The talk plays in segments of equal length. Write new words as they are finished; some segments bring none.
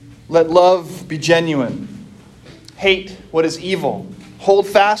Let love be genuine. Hate what is evil. Hold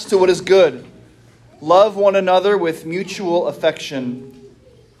fast to what is good. Love one another with mutual affection.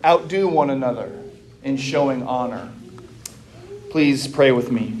 Outdo one another in showing honor. Please pray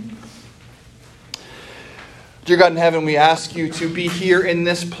with me. Dear God in heaven, we ask you to be here in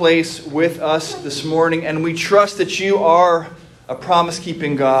this place with us this morning, and we trust that you are a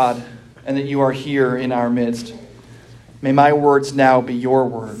promise-keeping God and that you are here in our midst. May my words now be your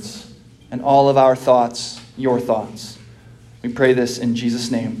words, and all of our thoughts, your thoughts. We pray this in Jesus'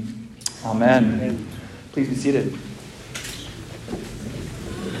 name. Amen. Amen. Please be seated.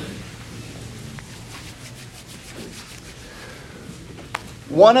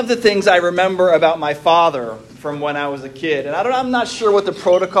 One of the things I remember about my father from when I was a kid, and I'm not sure what the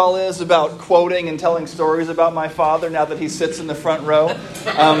protocol is about quoting and telling stories about my father now that he sits in the front row,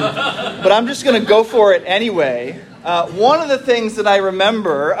 but I'm just going to go for it anyway. One of the things that I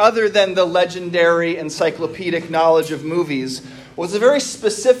remember, other than the legendary encyclopedic knowledge of movies, was a very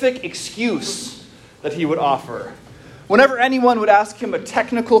specific excuse that he would offer. Whenever anyone would ask him a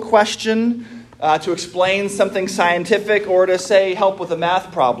technical question to explain something scientific or to say help with a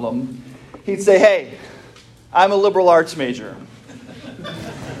math problem, he'd say, "Hey, I'm a liberal arts major."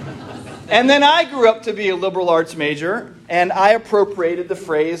 And then I grew up to be a liberal arts major, and I appropriated the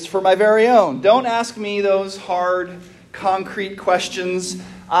phrase for my very own. Don't ask me those hard, concrete questions.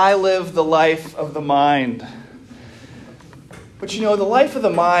 I live the life of the mind. But you know, the life of the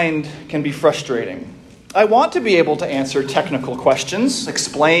mind can be frustrating. I want to be able to answer technical questions,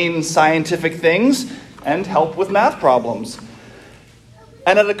 explain scientific things, and help with math problems.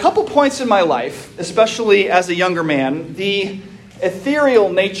 And at a couple points in my life, especially as a younger man, the ethereal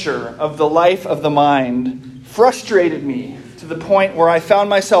nature of the life of the mind frustrated me to the point where I found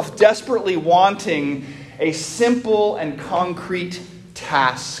myself desperately wanting a simple and concrete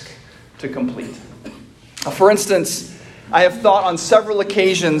task to complete. For instance, I have thought on several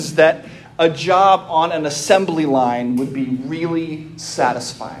occasions that a job on an assembly line would be really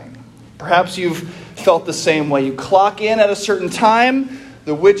satisfying. Perhaps you've felt the same way. You clock in at a certain time,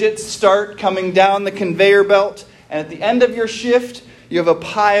 the widgets start coming down the conveyor belt, and at the end of your shift, you have a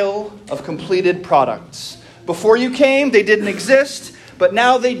pile of completed products. Before you came, they didn't exist, but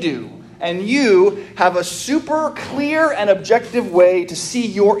now they do. And you have a super clear and objective way to see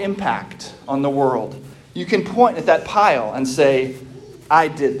your impact on the world. You can point at that pile and say, "I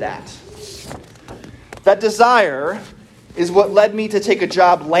did that." That desire is what led me to take a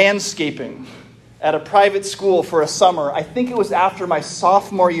job landscaping at a private school for a summer. I think it was after my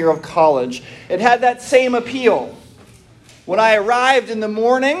sophomore year of college. It had that same appeal. When I arrived in the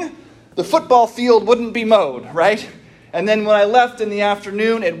morning, the football field wouldn't be mowed, right? And then when I left in the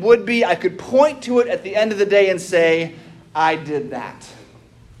afternoon, it would be. I could point to it at the end of the day and say, "I did that."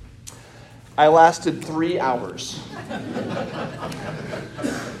 I lasted 3 hours.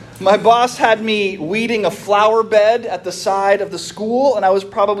 My boss had me weeding a flower bed at the side of the school, and I was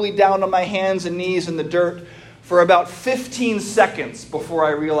probably down on my hands and knees in the dirt for about 15 seconds before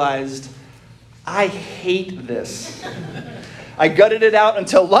I realized, I hate this. I gutted it out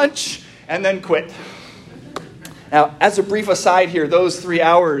until lunch and then quit. Now, as a brief aside here, those 3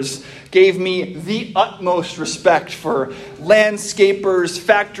 hours gave me the utmost respect for landscapers,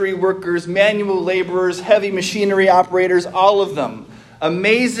 factory workers, manual laborers, heavy machinery operators, all of them.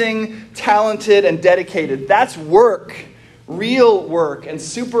 Amazing, talented, and dedicated. That's work, real work, and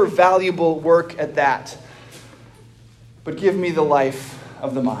super valuable work at that. But give me the life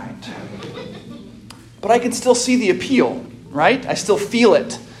of the mind. But I can still see the appeal, right? I still feel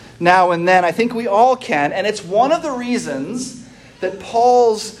it now and then. I think we all can. And it's one of the reasons that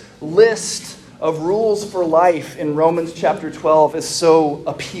Paul's list of rules for life in Romans chapter 12 is so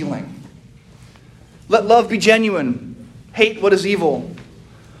appealing. Let love be genuine. Hate what is evil.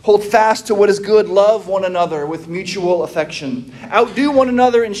 Hold fast to what is good. Love one another with mutual affection. Outdo one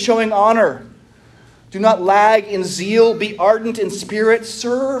another in showing honor. Do not lag in zeal. Be ardent in spirit.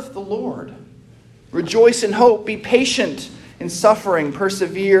 Serve the Lord. Rejoice in hope. Be patient in suffering.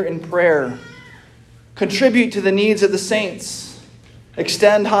 Persevere in prayer. Contribute to the needs of the saints.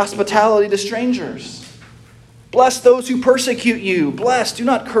 Extend hospitality to strangers. Bless those who persecute you. Bless, do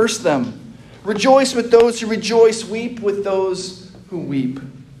not curse them. Rejoice with those who rejoice. Weep with those who weep.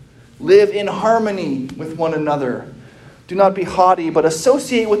 Live in harmony with one another. Do not be haughty, but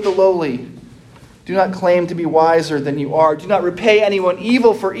associate with the lowly. Do not claim to be wiser than you are. Do not repay anyone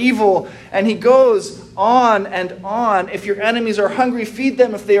evil for evil. And he goes on and on. If your enemies are hungry, feed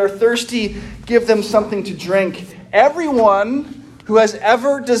them. If they are thirsty, give them something to drink. Everyone who has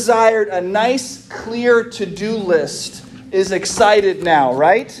ever desired a nice, clear to-do list is excited now,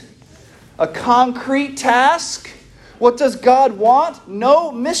 right? A concrete task. What does God want?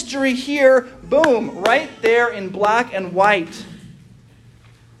 No mystery here. Boom, right there in black and white.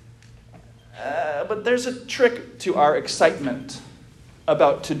 But there's a trick to our excitement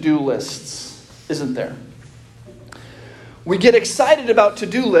about to-do lists, isn't there? We get excited about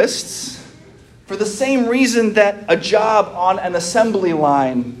to-do lists for the same reason that a job on an assembly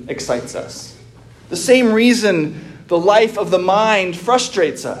line excites us. The same reason the life of the mind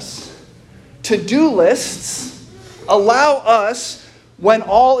frustrates us. To-do lists allow us, when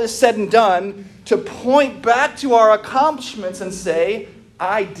all is said and done, to point back to our accomplishments and say,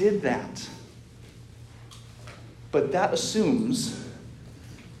 I did that. But that assumes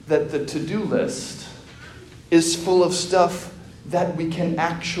that the to-do list is full of stuff that we can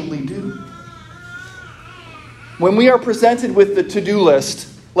actually do. When we are presented with the to-do list,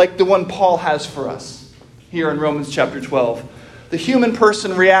 like the one Paul has for us here in Romans chapter 12, the human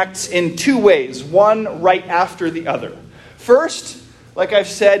person reacts in two ways, one right after the other. First, like I've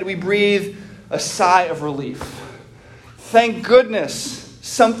said, we breathe a sigh of relief. Thank goodness,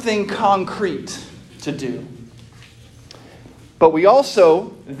 something concrete to do. But we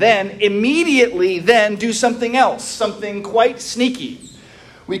also then immediately do something else, something quite sneaky.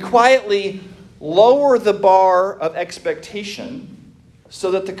 We quietly lower the bar of expectation so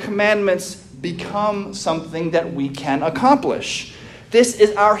that the commandments become something that we can accomplish. This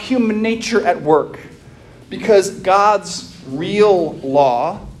is our human nature at work, because God's real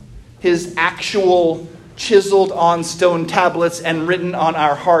law, his actual chiseled on stone tablets and written on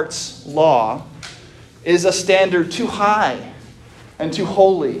our hearts law, is a standard too high and too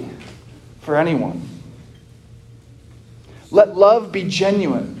holy for anyone. Let love be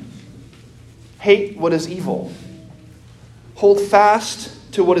genuine. Hate what is evil. Hold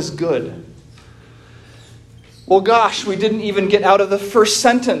fast to what is good. Well, gosh, we didn't even get out of the first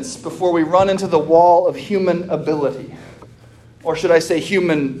sentence before we run into the wall of human ability. Or should I say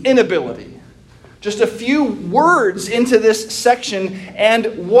human inability? Just a few words into this section,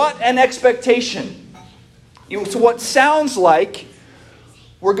 and what an expectation. So what sounds like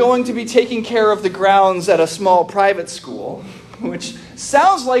we're going to be taking care of the grounds at a small private school, which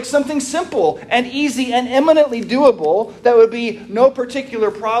sounds like something simple and easy and eminently doable that would be no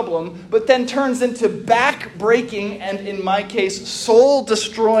particular problem, but then turns into back-breaking and, in my case,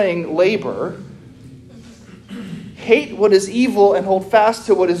 soul-destroying labor. Hate what is evil and hold fast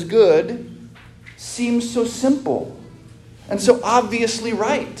to what is good seems so simple and so obviously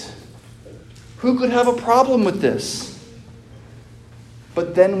right. Who could have a problem with this?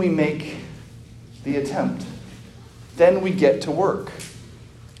 But then we make the attempt. Then we get to work.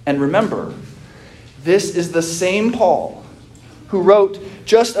 And remember, this is the same Paul who wrote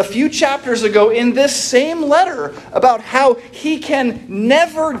just a few chapters ago in this same letter about how he can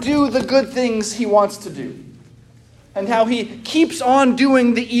never do the good things he wants to do, and how he keeps on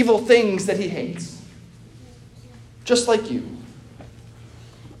doing the evil things that he hates. Just like you.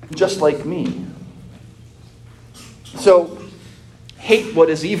 Just like me. So, hate what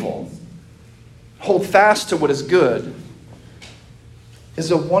is evil, hold fast to what is good, is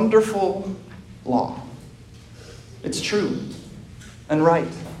a wonderful law. It's true and right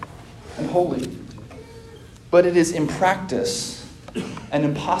and holy. But it is in practice an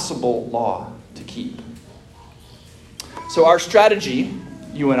impossible law to keep. So our strategy,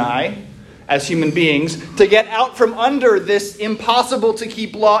 you and I, as human beings, to get out from under this impossible to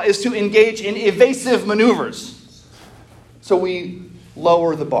keep law is to engage in evasive maneuvers. So we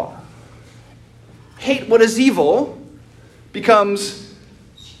lower the bar. Hate what is evil becomes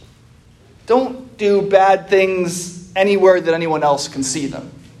don't do bad things anywhere that anyone else can see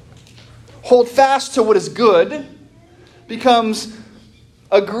them. Hold fast to what is good becomes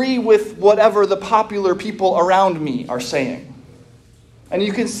agree with whatever the popular people around me are saying. And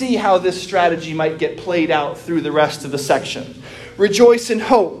you can see how this strategy might get played out through the rest of the section. Rejoice in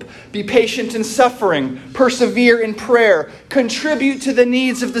hope. Be patient in suffering. Persevere in prayer. Contribute to the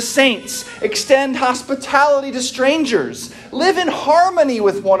needs of the saints. Extend hospitality to strangers. Live in harmony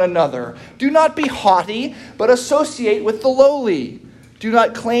with one another. Do not be haughty, but associate with the lowly. Do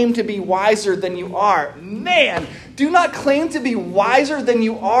not claim to be wiser than you are. Man, do not claim to be wiser than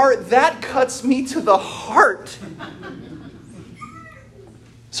you are. That cuts me to the heart.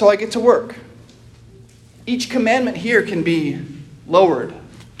 So I get to work. Each commandment here can be lowered,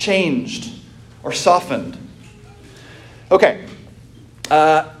 changed, or softened. Okay.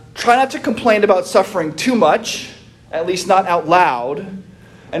 Try not to complain about suffering too much, at least not out loud.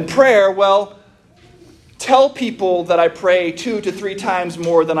 And prayer, well, tell people that I pray 2 to 3 times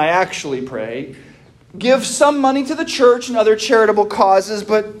more than I actually pray. give some money to the church and other charitable causes,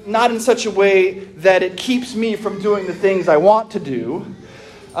 but not in such a way that it keeps me from doing the things I want to do.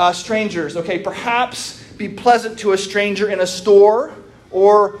 Strangers, okay, perhaps be pleasant to a stranger in a store,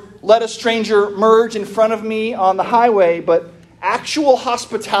 or let a stranger merge in front of me on the highway, but actual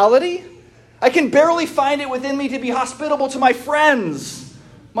hospitality? I can barely find it within me to be hospitable to my friends,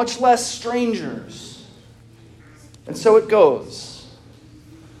 much less strangers. And so it goes.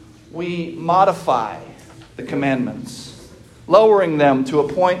 We modify the commandments, lowering them to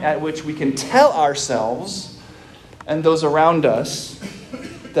a point at which we can tell ourselves and those around us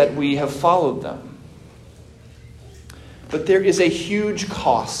that we have followed them. But there is a huge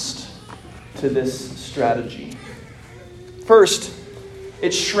cost to this strategy. First,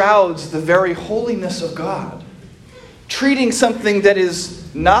 it shrouds the very holiness of God, treating something that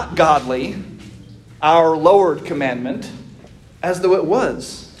is not godly, our lowered commandment, as though it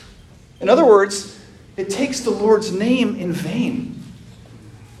was. In other words, it takes the Lord's name in vain.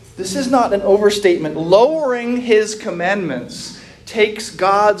 This is not an overstatement. Lowering his commandments takes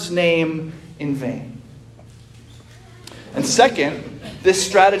God's name in vain. And second, this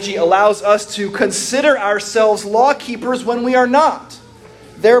strategy allows us to consider ourselves law-keepers when we are not,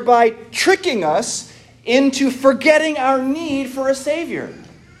 thereby tricking us into forgetting our need for a Savior.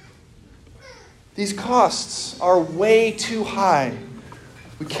 These costs are way too high.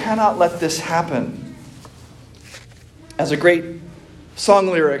 We cannot let this happen. As a great song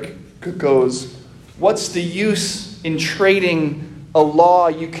lyric goes, what's the use in trading a law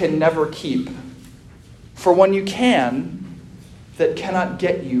you can never keep for one you can that cannot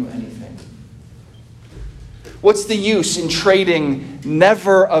get you anything? What's the use in trading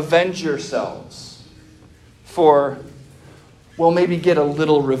never avenge yourselves for, well, maybe get a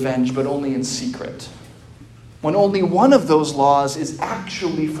little revenge, but only in secret, when only one of those laws is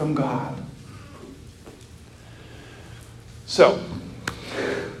actually from God? So,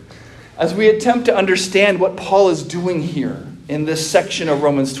 as we attempt to understand what Paul is doing here in this section of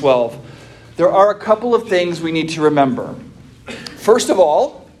Romans 12, there are a couple of things we need to remember. First of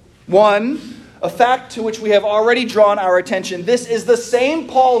all, one, a fact to which we have already drawn our attention. This is the same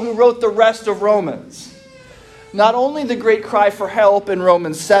Paul who wrote the rest of Romans. Not only the great cry for help in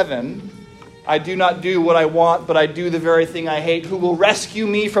Romans 7, I do not do what I want, but I do the very thing I hate. Who will rescue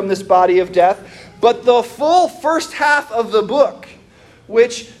me from this body of death? But the full first half of the book,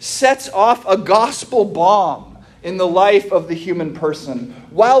 which sets off a gospel bomb in the life of the human person.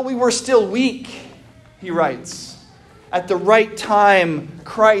 While we were still weak, he writes, at the right time,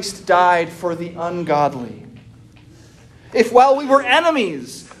 Christ died for the ungodly. If while we were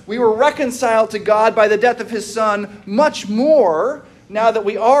enemies, we were reconciled to God by the death of his Son, much more, now that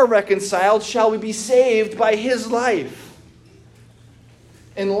we are reconciled, shall we be saved by his life.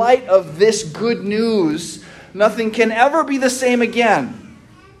 In light of this good news, nothing can ever be the same again.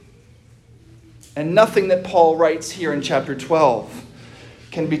 And nothing that Paul writes here in chapter 12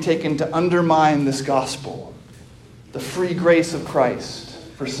 can be taken to undermine this gospel, the free grace of Christ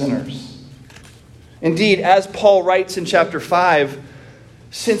for sinners. Indeed, as Paul writes in chapter 5,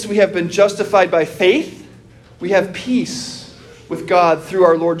 since we have been justified by faith, we have peace with God through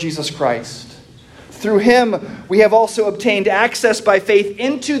our Lord Jesus Christ. Through him, we have also obtained access by faith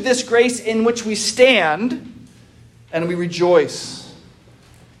into this grace in which we stand, and we rejoice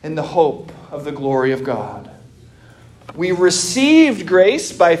in the hope of the glory of God. We received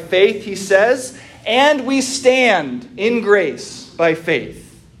grace by faith, he says, and we stand in grace by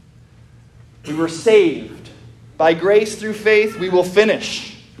faith. We were saved by grace through faith. We will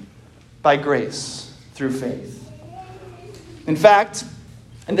finish by grace through faith. In fact,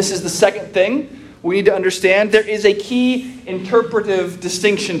 and this is the second thing we need to understand, there is a key interpretive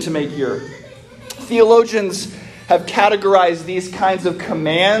distinction to make here. Theologians have categorized these kinds of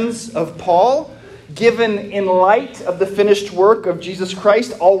commands of Paul, given in light of the finished work of Jesus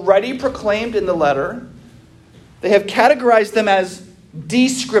Christ already proclaimed in the letter. They have categorized them as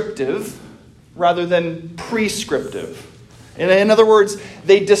descriptive rather than prescriptive. In other words,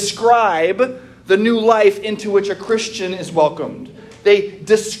 they describe the new life into which a Christian is welcomed. They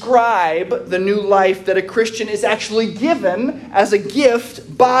describe the new life that a Christian is actually given as a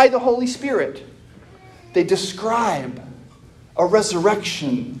gift by the Holy Spirit. They describe a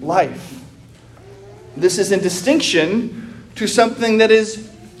resurrection life. This is in distinction to something that is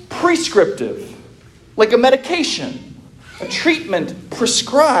prescriptive, like a medication, a treatment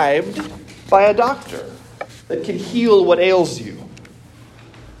prescribed by a doctor that can heal what ails you.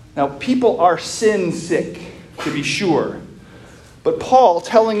 Now, people are sin sick, to be sure. But Paul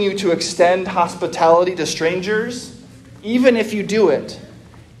telling you to extend hospitality to strangers, even if you do it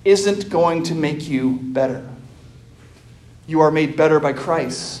isn't going to make you better. You are made better by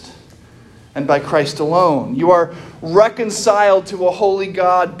Christ and by Christ alone. You are reconciled to a holy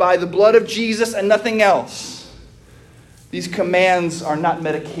God by the blood of Jesus and nothing else. These commands are not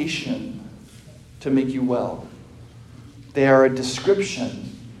medication to make you well. They are a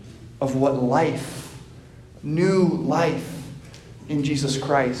description of what life, new life in Jesus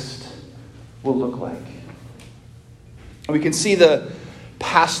Christ, will look like. And we can see the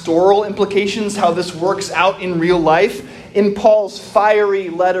pastoral implications, how this works out in real life, in Paul's fiery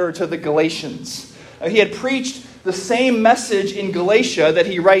letter to the Galatians. He had preached the same message in Galatia that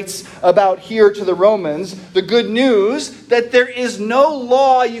he writes about here to the Romans, the good news that there is no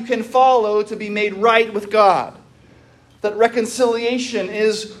law you can follow to be made right with God, that reconciliation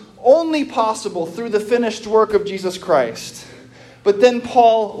is only possible through the finished work of Jesus Christ. But then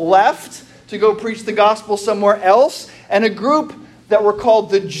Paul left to go preach the gospel somewhere else, and a group that were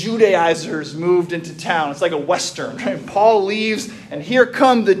called the Judaizers moved into town. It's like a Western, right? Paul leaves, and here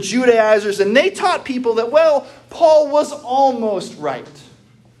come the Judaizers, and they taught people that, well, Paul was almost right.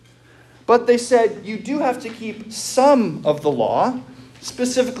 But they said, you do have to keep some of the law.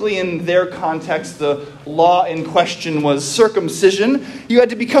 Specifically in their context, the law in question was circumcision. You had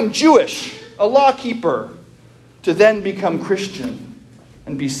to become Jewish, a law keeper, to then become Christian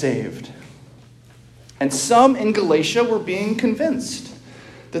and be saved. And some in Galatia were being convinced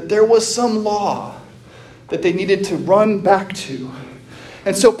that there was some law that they needed to run back to.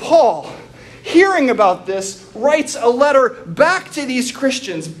 And so Paul, hearing about this, writes a letter back to these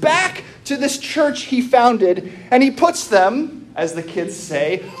Christians, back to this church he founded, and he puts them, as the kids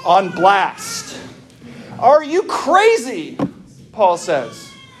say, on blast. Are you crazy? Paul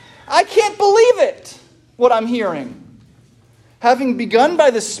says. I can't believe it, what I'm hearing. Having begun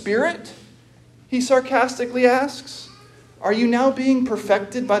by the Spirit, he sarcastically asks, are you now being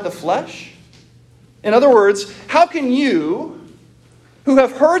perfected by the flesh? In other words, how can you, who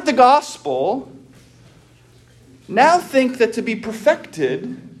have heard the gospel, now think that to be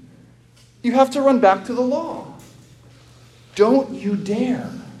perfected, you have to run back to the law? Don't you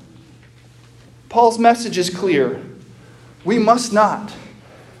dare. Paul's message is clear. We must not,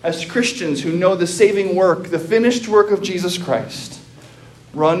 as Christians who know the saving work, the finished work of Jesus Christ,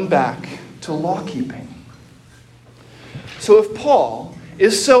 run back to law keeping. So if Paul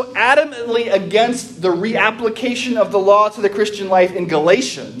is so adamantly against the reapplication of the law to the Christian life in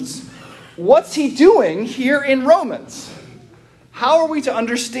Galatians, what's he doing here in Romans? How are we to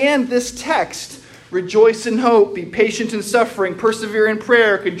understand this text? Rejoice in hope, be patient in suffering, persevere in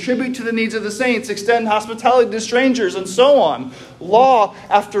prayer, contribute to the needs of the saints, extend hospitality to strangers, and so on. Law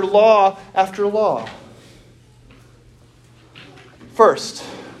after law after law. First,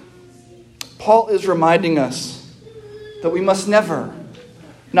 Paul is reminding us that we must never,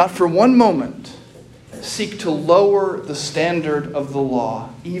 not for one moment, seek to lower the standard of the law,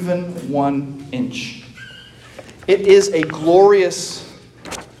 even 1 inch. It is a glorious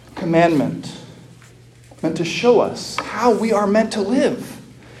commandment meant to show us how we are meant to live.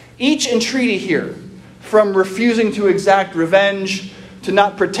 Each entreaty here, from refusing to exact revenge to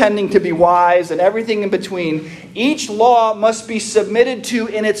not pretending to be wise and everything in between, each law must be submitted to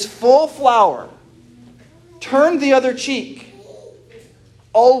in its full flower. Turn the other cheek.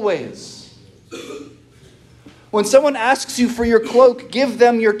 Always. When someone asks you for your cloak, give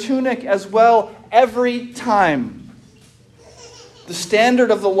them your tunic as well every time. The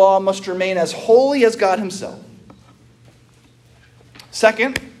standard of the law must remain as holy as God himself.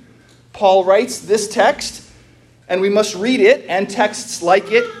 Second, Paul writes this text, and we must read it and texts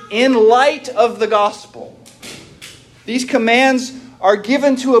like it in light of the gospel. These commands are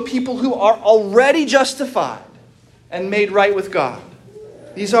given to a people who are already justified and made right with God.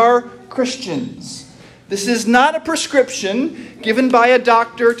 These are Christians. This is not a prescription given by a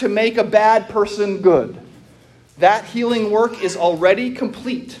doctor to make a bad person good. That healing work is already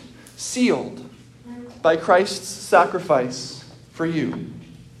complete, sealed by Christ's sacrifice for you.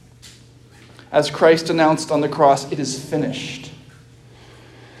 As Christ announced on the cross, it is finished.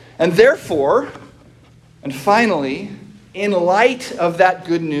 And therefore, and finally, in light of that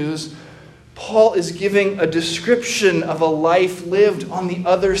good news, Paul is giving a description of a life lived on the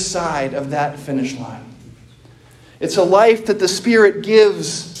other side of that finish line. It's a life that the Spirit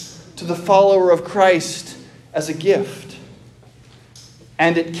gives to the follower of Christ as a gift.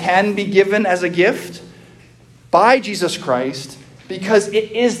 And it can be given as a gift by Jesus Christ because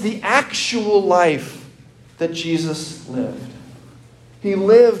it is the actual life that Jesus lived. He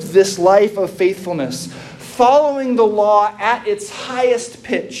lived this life of faithfulness, following the law at its highest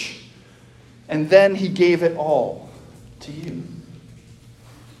pitch, and then he gave it all to you.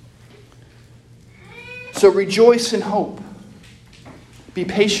 So rejoice in hope. Be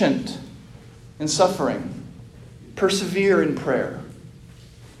patient in suffering. Persevere in prayer.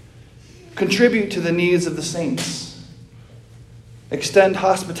 Contribute to the needs of the saints. Extend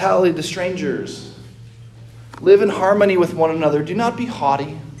hospitality to strangers. Live in harmony with one another. Do not be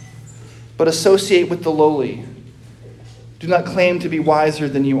haughty, but associate with the lowly. Do not claim to be wiser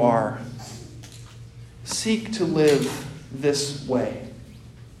than you are. Seek to live this way.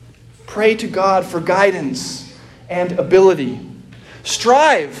 Pray to God for guidance and ability.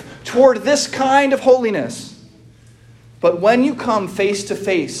 Strive toward this kind of holiness. But when you come face to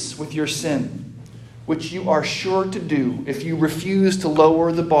face with your sin, which you are sure to do if you refuse to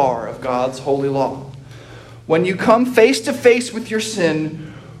lower the bar of God's holy law, when you come face to face with your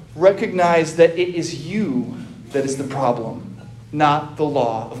sin, recognize that it is you that is the problem, not the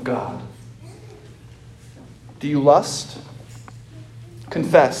law of God. Do you lust?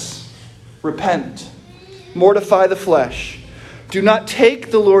 Confess. Repent. Mortify the flesh. Do not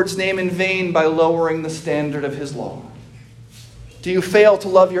take the Lord's name in vain by lowering the standard of his law. Do you fail to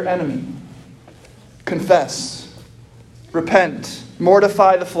love your enemy? Confess. Repent.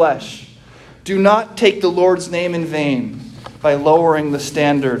 Mortify the flesh. Do not take the Lord's name in vain by lowering the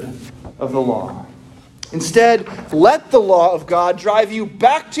standard of the law. Instead, let the law of God drive you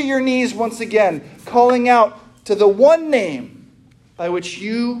back to your knees once again, calling out to the one name by which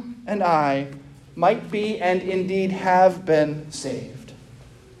you and I might be and indeed have been saved.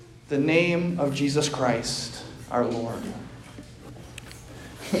 The name of Jesus Christ, our Lord.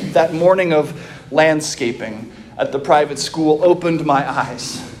 That morning of landscaping at the private school opened my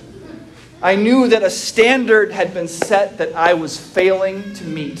eyes. I knew that a standard had been set that I was failing to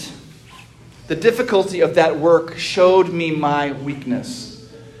meet. The difficulty of that work showed me my weakness.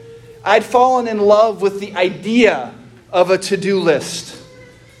 I'd fallen in love with the idea of a to-do list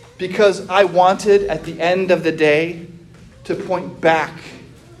because I wanted, at the end of the day, to point back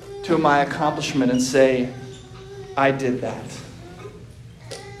to my accomplishment and say, I did that.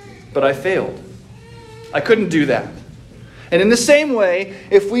 But I failed. I couldn't do that. And in the same way,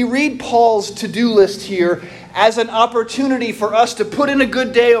 if we read Paul's to-do list here as an opportunity for us to put in a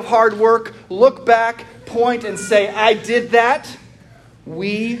good day of hard work, look back, point, and say, I did that,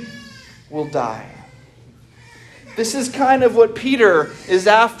 we will die. This is kind of what Peter is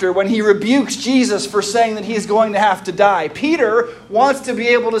after when he rebukes Jesus for saying that he's going to have to die. Peter wants to be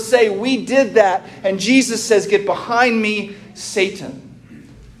able to say, we did that. And Jesus says, get behind me, Satan.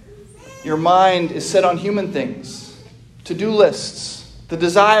 Your mind is set on human things, to-do lists, the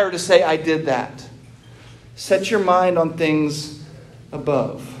desire to say, I did that. Set your mind on things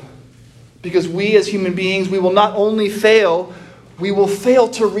above. Because we as human beings, we will not only fail, we will fail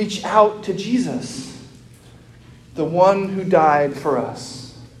to reach out to Jesus, the one who died for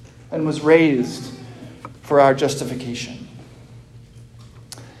us and was raised for our justification.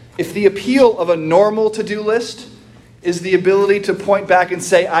 If the appeal of a normal to-do list is the ability to point back and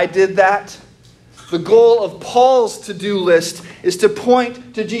say, I did that, the goal of Paul's to-do list is to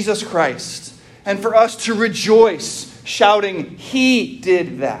point to Jesus Christ and for us to rejoice, shouting, He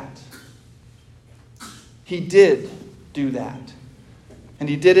did that. He did do that. And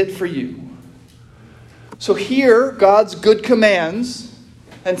He did it for you. So hear God's good commands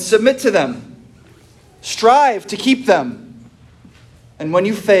and submit to them. Strive to keep them. And when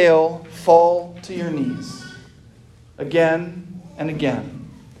you fail, fall to your knees again and again.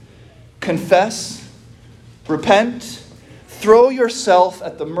 Confess, repent, throw yourself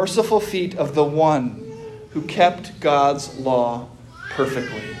at the merciful feet of the one who kept God's law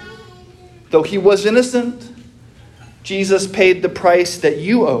perfectly. Though He was innocent, Jesus paid the price that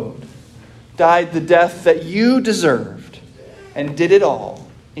you owed, died the death that you deserved, and did it all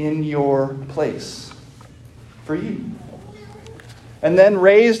in your place for you. And then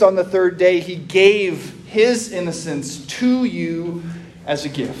raised on the third day, He gave His innocence to you as a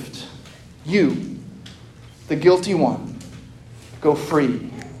gift. You, the guilty one, go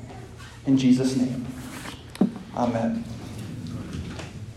free in Jesus' name. Amen.